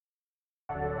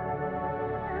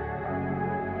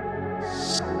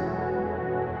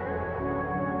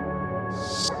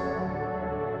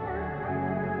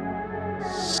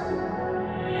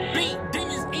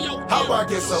How I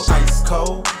get so ice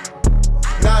cold?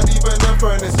 Not even the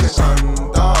furnace can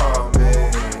undone me.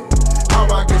 How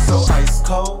I get so ice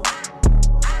cold?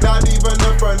 Not even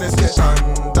the furnace can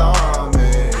undone me.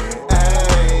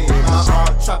 Hey, my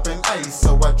heart chopping ice,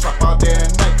 so I chop all day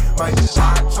and night. My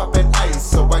heart chopping ice,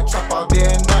 so I chop all day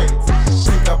and night.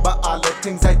 Think about all the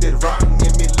things I did wrong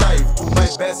in me life. Do my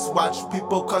best, watch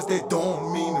people cause they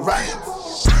don't mean right.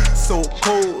 So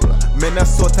cold,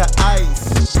 Minnesota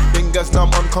ice. Fingers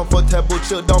numb, uncomfortable,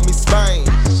 chill down me spine.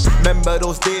 Remember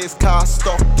those days, car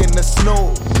stuck in the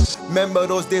snow. Remember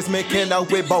those days making our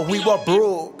way, but we were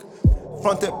broke.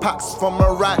 Fronted packs from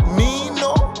a rat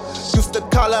Nino. Used to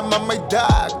call him my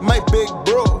dog, my big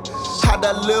bro. Had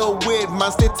a little wave,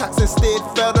 man, stay taxing, stayed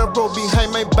federal.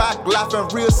 Behind my back, laughing,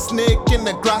 real snake in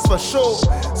the grass for sure.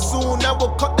 Soon I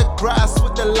will cut the grass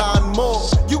with the lawnmower.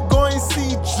 You going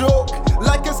see joke,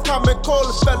 like it's comical.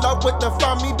 Fell out with the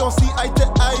family, don't see eye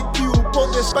to eye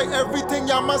pupil. Despite everything,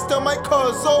 y'all must still my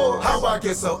cousin. How I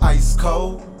get so ice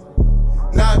cold?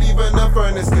 Not even the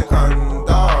furnace can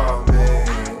undone me.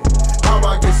 How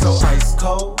I get so ice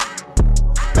cold?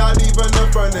 Not even the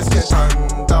furnace can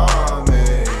undone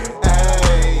me.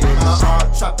 Hey, my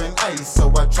heart chopping ice,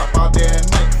 so I chop all day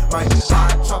and night. My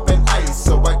heart chopping ice,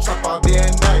 so I chop all day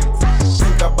and night.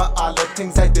 Think about all the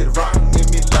things I did wrong in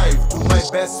me life. Do my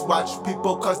best, watch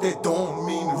people cause they don't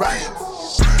mean right.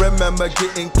 Remember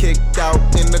getting kicked out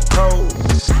in the cold.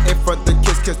 In front the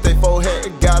kiss they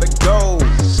forehead, gotta go.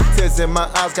 Tears in my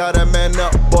eyes, gotta man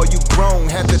up, boy you grown.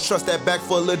 Had to trust that bag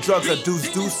full of drugs, a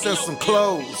deuce and some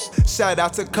clothes. Shout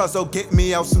out to Cuzzo, get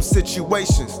me out some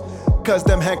situations. Cause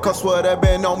them handcuffs would've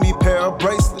been on me, pair of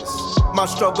bracelets. My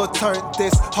struggle turned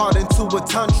this heart into a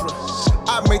tundra.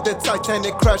 I made the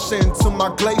Titanic crash into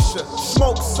my glacier.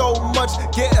 Smoke so much,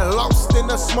 getting lost in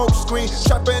the smoke screen.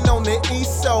 Trapping on the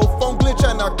east, cell phone glitch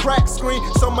and a crack screen.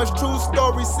 So much true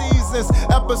story seasons,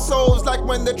 episodes like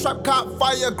when the trap caught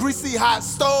fire, greasy hot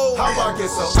stove. How I get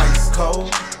so ice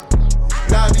cold?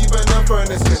 Not even the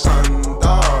furnace can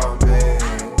undone me.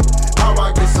 How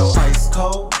I get so ice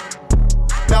cold?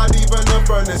 Not even the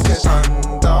furnace can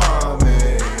undone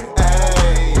me.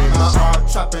 Hey, my heart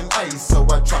chopping ice, so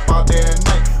I chop all day and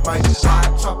night. My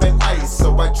heart chopping ice,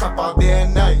 so I chop all day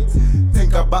and night.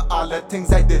 Think about all the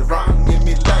things I did wrong in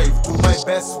me life. Do my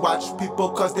best, watch people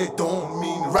cause they don't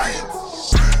mean right.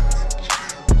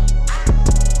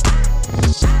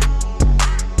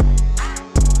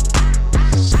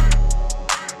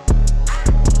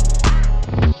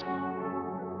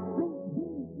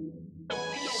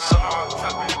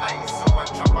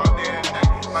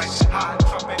 My heart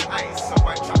chopping ice, so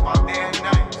I chop all day and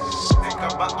night. Think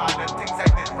about